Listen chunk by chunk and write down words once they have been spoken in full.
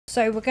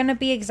So we're going to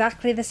be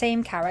exactly the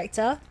same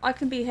character. I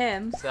can be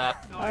him.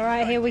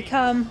 Alright, here we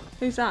come.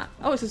 Who's that?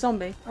 Oh, it's a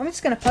zombie. I'm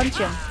just going to punch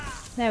him.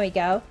 There we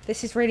go.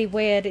 This is really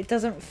weird. It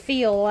doesn't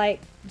feel like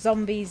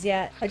zombies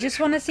yet. I just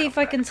want to see if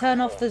I can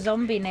turn off the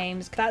zombie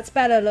names. That's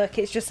better, look.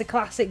 It's just a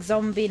classic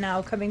zombie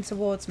now coming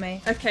towards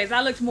me. Okay,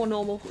 that looks more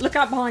normal. Look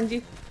out behind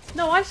you.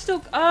 No, I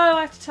still... Oh,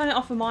 I have to turn it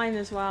off for mine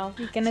as well.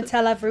 You're going to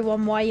tell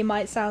everyone why you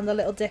might sound a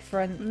little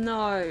different.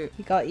 No.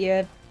 You got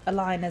your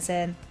aligners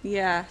in.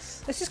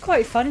 Yes. This is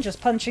quite fun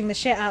just punching the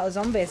shit out of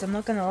zombies, I'm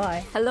not going to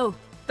lie. Hello.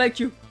 Thank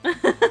you.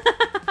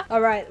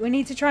 Alright, we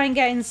need to try and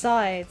get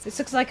inside. This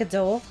looks like a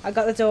door. I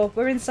got the door.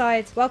 We're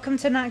inside. Welcome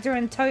to Nagda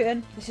and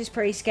Toten. This is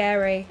pretty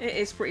scary. It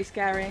is pretty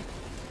scary.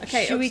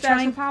 Okay, should we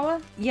try and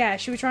power? Yeah,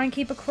 should we try and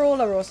keep a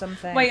crawler or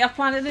something? Wait, I've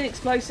planted an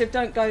explosive.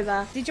 Don't go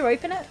there. Did you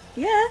open it?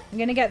 Yeah. I'm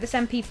gonna get this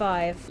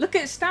MP5. Look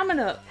at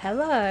stamina.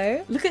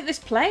 Hello. Look at this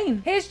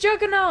plane. Here's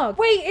Juggernog.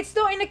 Wait, it's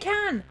not in a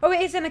can. Oh,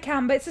 it is in a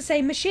can, but it's the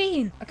same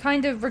machine. I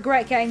kind of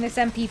regret getting this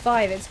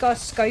MP5. It's got a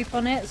scope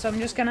on it, so I'm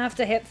just gonna have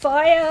to hit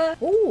fire.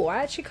 Oh,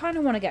 I actually kind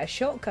of want to get a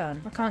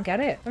shotgun. I can't get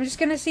it. I'm just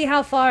gonna see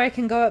how far I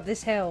can go up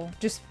this hill,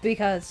 just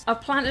because. I've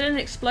planted an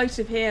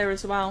explosive here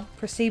as well.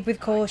 Proceed with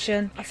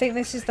caution. I think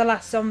this is the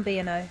last zombie,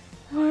 you know.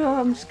 Oh,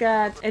 I'm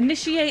scared.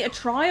 Initiate a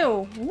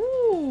trial.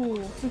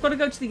 Ooh. We've got to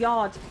go to the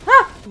yard.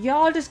 Ah!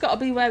 Yard has got to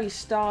be where we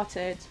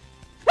started.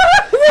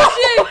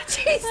 Oh,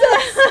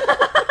 Jesus!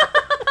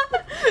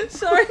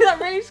 Sorry, that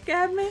really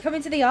scared me.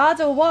 Coming to the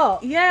yard or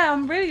what? Yeah,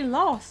 I'm really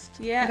lost.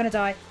 Yeah. I'm gonna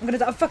die. I'm gonna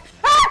die. Oh, fuck.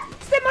 Ah!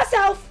 Slit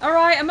myself!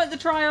 Alright, I'm at the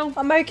trial.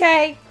 I'm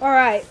okay.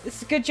 Alright.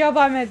 It's a good job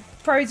I'm a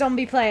pro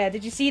zombie player.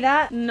 Did you see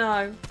that?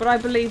 No, but I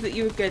believe that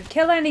you were good.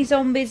 Kill any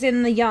zombies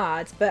in the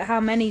yard, but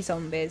how many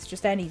zombies?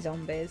 Just any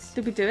zombies.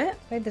 Did we do it?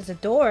 Wait, there's a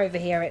door over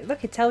here.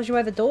 Look, it tells you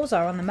where the doors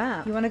are on the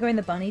map. You want to go in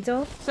the bunny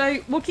door? So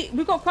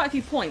we've got quite a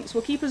few points.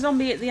 We'll keep a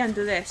zombie at the end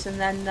of this, and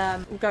then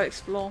we'll go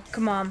explore.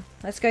 Come on,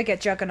 let's go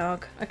get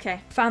Juggernog.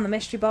 Okay. Found the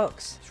mystery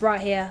box. It's right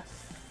here.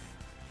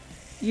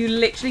 You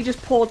literally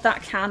just poured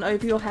that can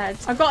over your head.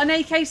 I've got an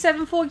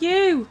AK-7 for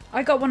you.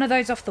 I got one of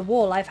those off the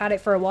wall. I've had it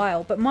for a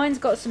while, but mine's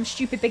got some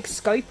stupid big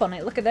scope on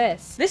it. Look at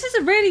this. This is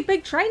a really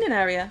big training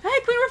area. Hey,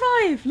 Queen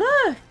Revive,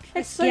 look.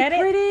 It's so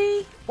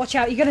pretty. Watch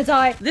out, you're gonna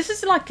die. This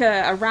is like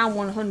a round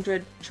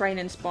 100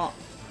 training spot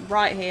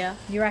right here.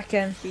 You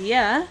reckon?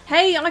 Yeah.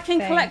 Hey, I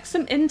can collect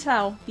some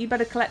intel. You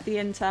better collect the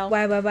intel.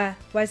 Where?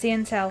 Where's the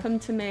intel? Come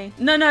to me.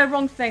 No,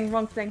 wrong thing.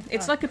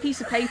 It's like a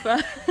piece of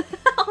paper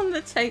on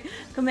the tape.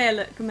 Come here,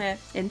 look, come here.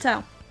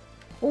 Intel.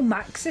 Oh,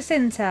 Maxis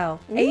intel.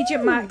 Ooh.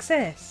 Agent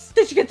Maxis.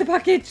 Did you get the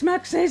package,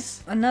 Maxis?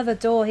 Another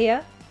door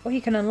here. Or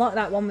you can unlock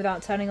that one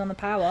without turning on the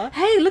power.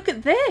 Hey, look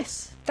at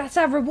this. That's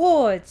our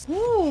rewards.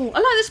 Ooh, I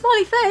like the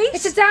smiley face.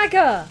 It's a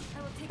dagger.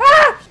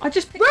 Ah! I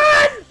just...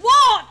 Run!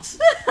 What?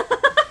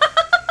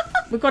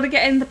 We've got to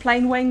get in the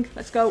plane wing.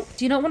 Let's go.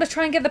 Do you not want to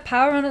try and get the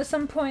power on at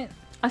some point?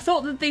 I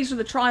thought that these were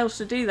the trials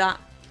to do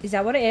that. Is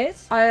that what it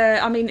is?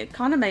 I mean, it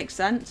kind of makes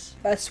sense.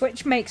 A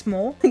switch makes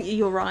more.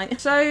 You're right.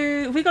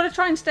 So, we got to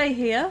try and stay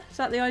here. Is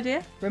that the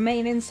idea?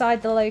 Remain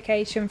inside the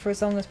location for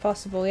as long as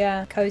possible,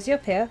 yeah. Cozy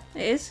up here.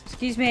 It is.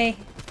 Excuse me.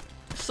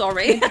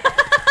 Sorry.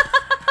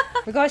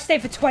 We've got to stay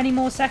for 20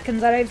 more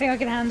seconds. I don't think I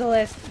can handle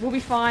this. We'll be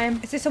fine.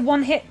 Is this a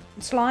one-hit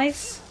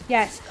slice?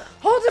 Yes.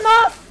 Hold him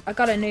off! I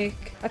got a nuke.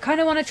 I kind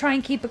of want to try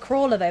and keep a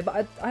crawler though,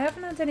 but I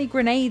haven't had any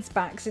grenades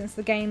back since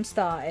the game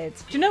started.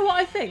 Do you know what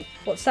I think?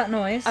 What's that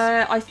noise?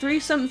 I threw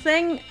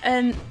something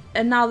and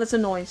now there's a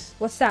noise.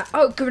 What's that?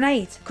 Oh,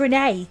 grenade.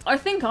 Grenade. I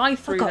think I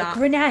threw that. I got a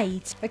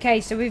grenade.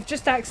 Okay, so we've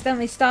just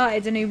accidentally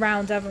started a new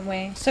round, haven't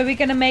we? So we're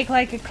going to make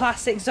like a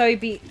classic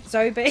zombie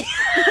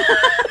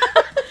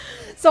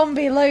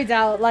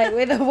loadout, like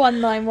with a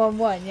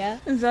 1911, yeah?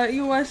 Is that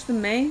you worse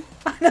than me?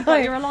 I know. You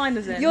got your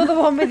aligners in. You're the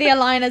one with the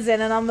aligners in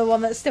and I'm the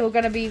one that's still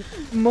going to be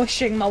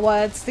mushing my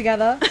words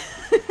together.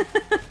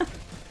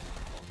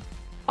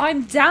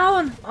 I'm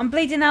down. I'm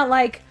bleeding out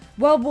like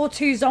World War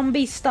II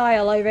zombie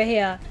style over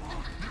here.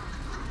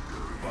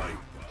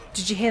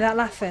 Did you hear that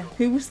laughing?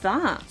 Who was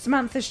that?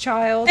 Samantha's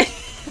child.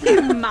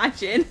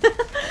 Imagine.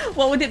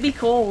 What would it be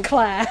called?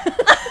 Claire.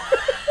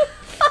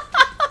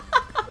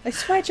 I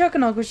swear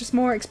Juggernog was just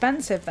more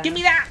expensive then. Give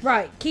me that!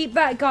 Right, keep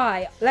that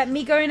guy. Let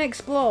me go and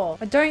explore.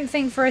 I don't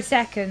think for a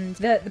second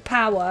that the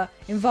power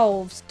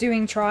involves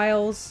doing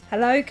trials.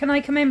 Hello, can I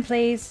come in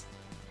please?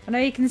 I know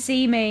you can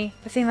see me.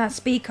 I think that's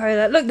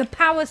Speakola. Look, the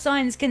power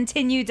signs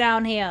continue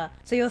down here.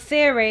 So your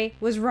theory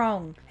was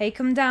wrong. Hey,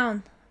 come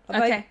down.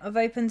 I've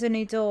opened a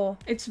new door.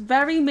 It's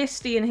very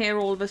misty in here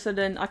all of a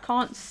sudden. I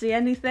can't see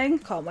anything.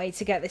 Can't wait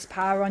to get this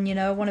power on, you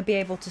know. I want to be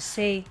able to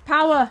see.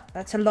 Power!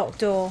 That's a locked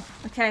door.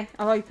 Okay,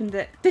 I've opened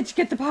it. Did you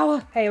get the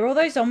power? Hey, are all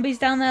those zombies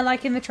down there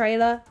like in the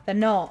trailer? They're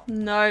not.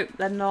 No,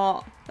 they're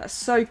not. That's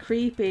so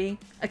creepy.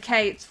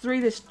 Okay, it's through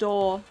this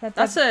door.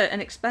 That's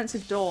an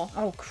expensive door.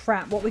 Oh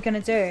crap, what are we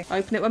going to do?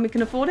 Open it when we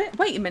can afford it?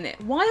 Wait a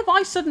minute. Why have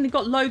I suddenly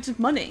got loads of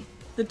money?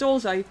 The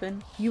door's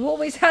open. You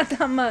always had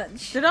that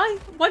much. Did I?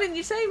 Why didn't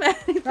you say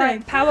anything?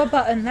 Right, power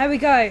button. There we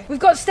go. We've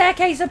got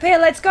staircase up here.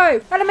 Let's go.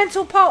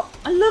 Elemental pop.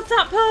 I love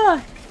that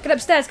perk. Get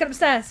upstairs, get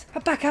upstairs.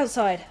 Back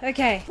outside.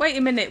 Okay. Wait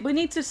a minute. We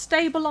need to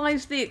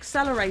stabilize the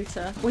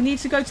accelerator. We need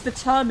to go to the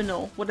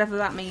terminal, whatever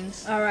that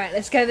means. All right,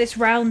 let's get this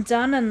round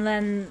done and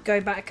then go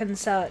back and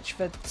search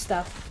for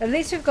stuff. At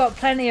least we've got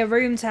plenty of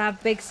room to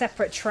have big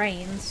separate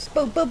trains.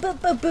 Boo, boo, boo,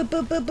 boo, boo,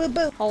 boo, boo, boo,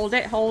 boo. Hold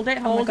it, hold it,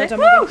 hold it. Oh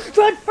my God.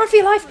 Run for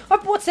your life. Oh,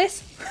 what's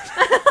this?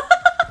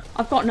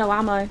 I've got no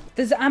ammo.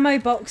 There's ammo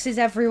boxes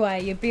everywhere.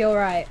 You'd be all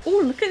right.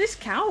 Oh, look at this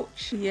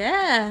couch.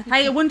 Yeah.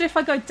 Hey, I wonder if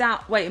I go down.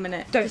 Wait a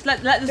minute. Just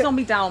let the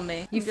zombie down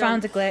me. You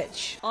found a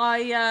glitch.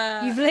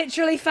 You've You've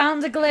literally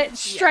found a glitch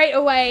straight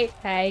away.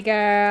 Hey,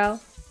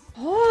 girl.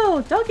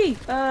 Oh, doggy.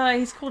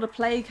 He's called a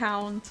plague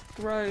hound.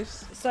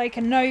 Gross. It's like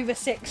a Nova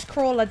 6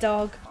 crawler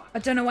dog. I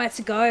don't know where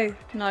to go.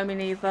 No, me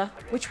neither.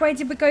 Which way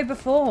did we go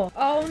before?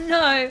 Oh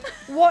no.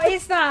 What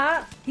is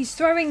that? He's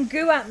throwing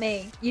goo at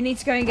me. You need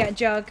to go and get a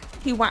jug.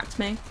 He whacked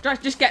me.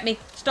 Just get me.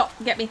 Stop.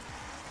 Get me.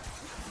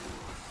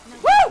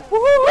 Woo! Woo!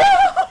 Woo!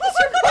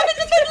 I'm in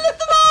the middle of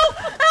the wall.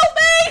 Help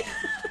me!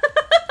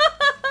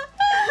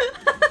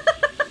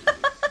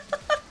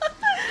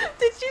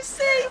 Did you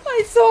see?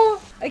 I saw.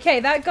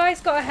 Okay, that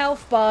guy's got a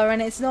health bar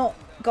and it's not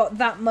got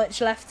that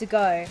much left to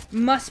go.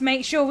 Must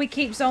make sure we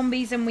keep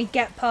zombies and we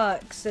get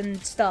perks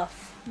and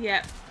stuff.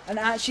 Yeah. And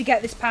actually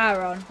get this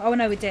power on. Oh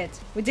no, we did.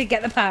 We did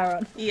get the power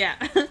on. Yeah.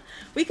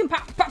 We can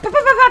pack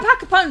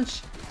a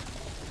punch.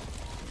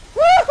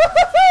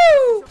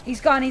 Woo-hoo-hoo-hoo! He's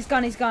gone, he's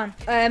gone, he's gone.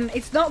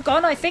 It's not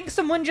gone. I think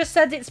someone just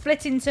said it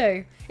split in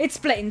two. It's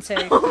split in two.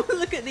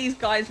 Look at these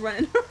guys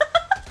running.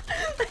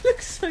 They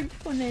look so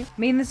funny.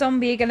 Me and the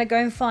zombie are going to go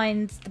and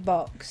find the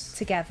box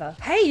together.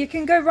 Hey, you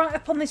can go right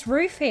up on this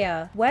roof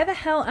here. Where the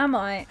hell am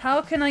I?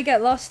 How can I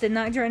get lost in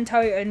Nectar and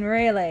Totem,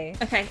 really?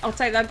 Okay, I'll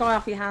take that guy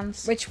off your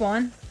hands. Which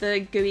one? The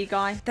gooey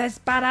guy. There's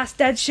badass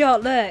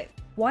Deadshot, look.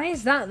 Why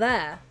is that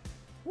there?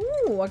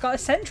 Ooh, I got a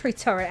sentry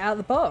turret out of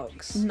the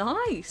box.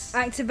 Nice.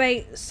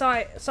 Activate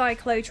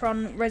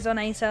Cyclotron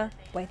Resonator.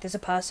 Wait, there's a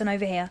person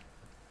over here.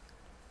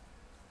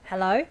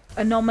 Hello?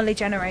 Anomaly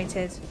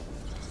generated.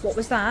 What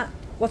was that?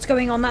 What's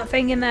going on? That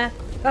thing in there?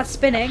 That's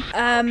spinning.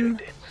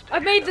 I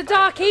made the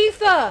Dark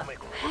Ether!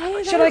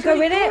 Hey, Should I go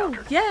in cool.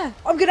 it? Yeah.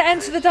 I'm gonna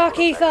enter the Dark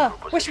Ether.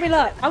 Wish me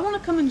luck. I want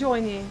to come and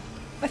join you.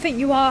 I think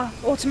you are.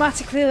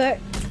 Automatically, look.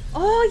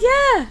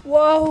 Oh, yeah.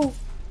 Whoa.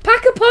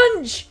 Pack a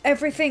punch!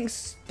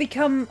 Everything's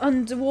become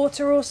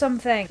underwater or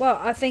something. Well,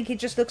 I think it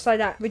just looks like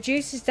that.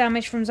 Reduces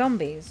damage from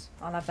zombies.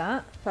 I'll have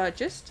that.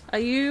 Purchased. Are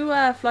you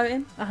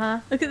floating?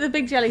 Uh-huh. Look at the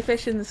big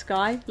jellyfish in the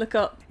sky. Look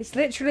up. It's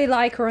literally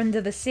like we're under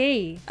the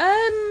sea.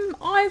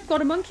 I've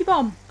got a monkey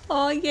bomb.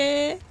 Oh,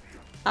 yeah.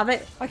 Have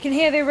it. I can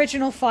hear the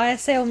original fire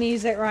sale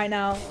music right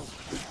now.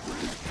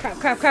 Crap,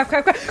 crap, crap,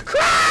 crap, crap.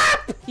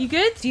 Crap! You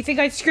good? Do you think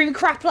I'd scream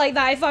crap like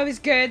that if I was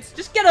good?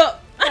 Just get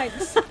up.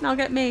 Thanks. Now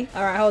get me.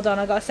 Alright, hold on.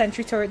 I got a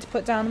sentry turret to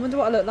put down. I wonder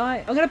what I look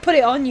like. I'm going to put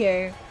it on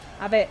you.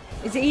 Have it.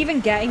 Is it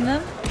even getting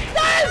them?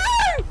 No!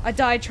 I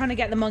died trying to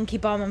get the monkey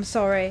bomb. I'm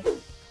sorry.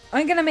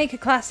 I'm going to make a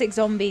classic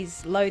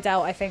zombies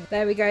loadout, I think.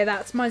 There we go.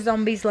 That's my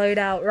zombies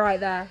loadout right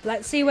there.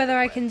 Let's see whether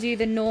I can do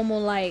the normal,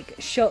 like,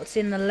 shots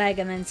in the leg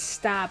and then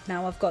stab.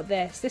 Now I've got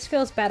this. This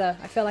feels better.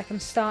 I feel like I'm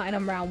starting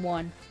on round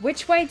one.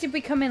 Which way did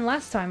we come in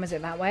last time? Was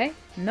it that way?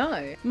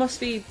 No. Must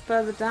be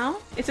further down.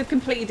 It's a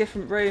completely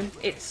different room.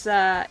 It's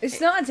not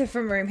a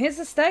different room. Here's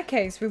the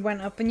staircase we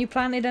went up and you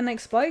planted an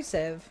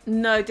explosive.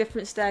 No,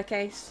 different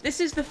staircase.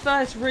 This is the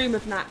first room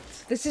of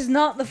Nact. This is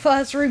not the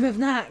first room of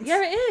Nact.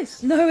 Yeah, it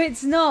is. No,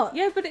 it's not.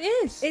 Yeah, but it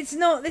is. It's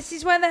not. This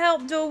is where the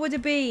help door would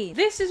have been.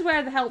 This is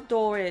where the help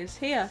door is.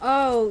 Here.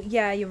 Oh,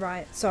 yeah, you're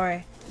right.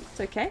 Sorry.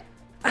 It's okay.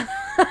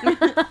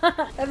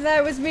 And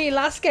there was me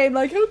last game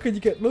like, how could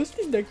you get lost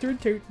in Nectar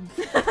and Totem?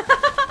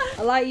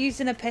 I like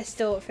using a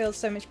pistol. It feels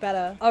so much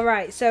better.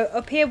 Alright, so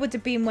up here would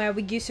have been where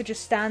we used to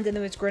just stand and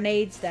there was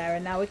grenades there.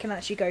 And now we can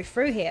actually go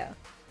through here.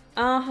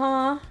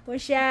 Uh-huh.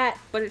 What's that?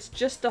 But it's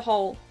just a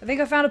hole. I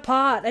think I found a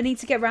part. I need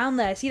to get round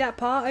there. See that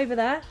part over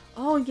there?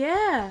 Oh,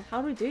 yeah.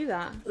 How do we do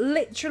that?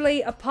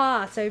 Literally a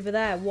part over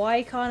there.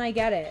 Why can't I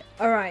get it?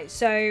 Alright,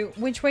 so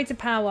which way to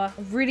power?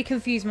 I've really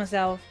confused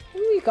myself. Ooh,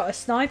 you've got a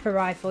sniper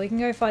rifle. You can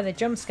go find the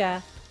jump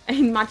scare.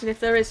 Imagine if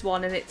there is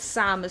one and it's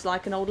Sam as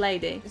like an old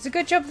lady. It's a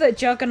good job that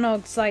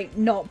Juggernaut's like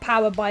not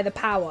powered by the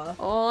power.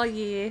 Oh,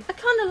 yeah. I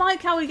kind of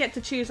like how we get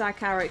to choose our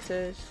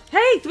characters.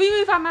 Hey, do we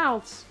move our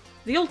mouths?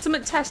 The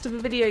ultimate test of a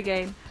video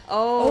game.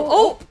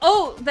 Oh,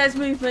 there's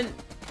movement.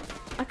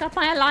 I got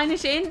my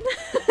aligners in.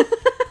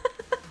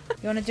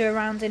 You want to do a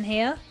round in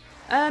here?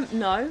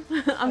 No.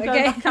 I'm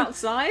going back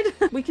outside.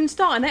 We can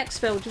start an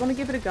exfil. Do you want to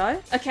give it a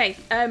go? Okay,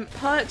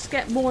 perks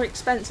get more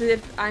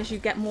expensive as you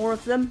get more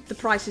of them. The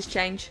prices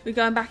change. We're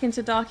going back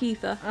into Dark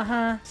Ether.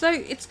 Uh-huh. So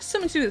it's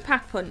something to do with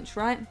Pack Punch,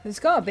 right? There's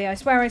gotta be. I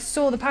swear I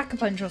saw the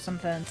Pack-a-Punch or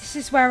something. This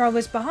is where I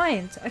was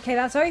behind. Okay,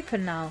 that's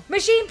open now.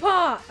 Machine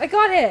part! I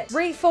got it!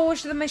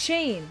 Reforge the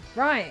machine.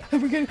 Right.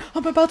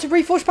 I'm about to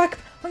reforge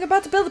I'm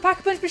about to build the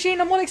Pack-a-Punch machine.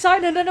 I'm all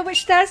excited. I don't know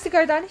which stairs to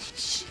go down.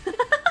 Shh.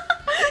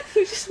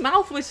 You just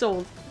mouth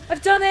whistled.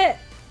 I've done it!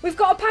 We've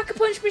got a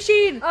Pack-a-Punch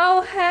machine.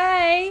 Oh,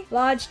 hey.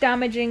 Large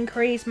damage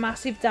increase,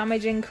 massive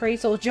damage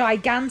increase, or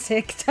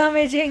gigantic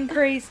damage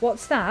increase.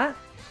 What's that?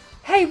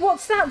 Hey,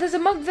 what's that? There's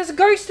a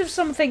ghost of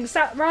something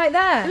sat right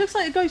there. It looks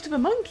like a ghost of a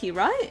monkey,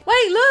 right?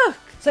 Wait, look.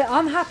 So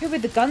I'm happy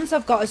with the guns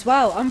I've got as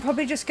well. I'm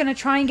probably just going to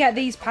try and get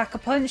these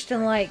Pack-a-Punched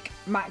and like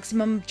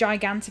maximum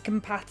gigantic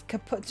and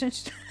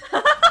Pack-a-Punched.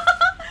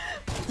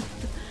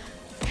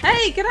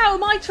 Hey, get out of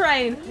my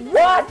train.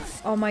 What?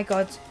 Oh my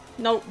god.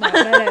 Nope.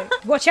 No.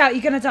 Watch out,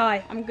 you're going to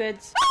die. I'm good.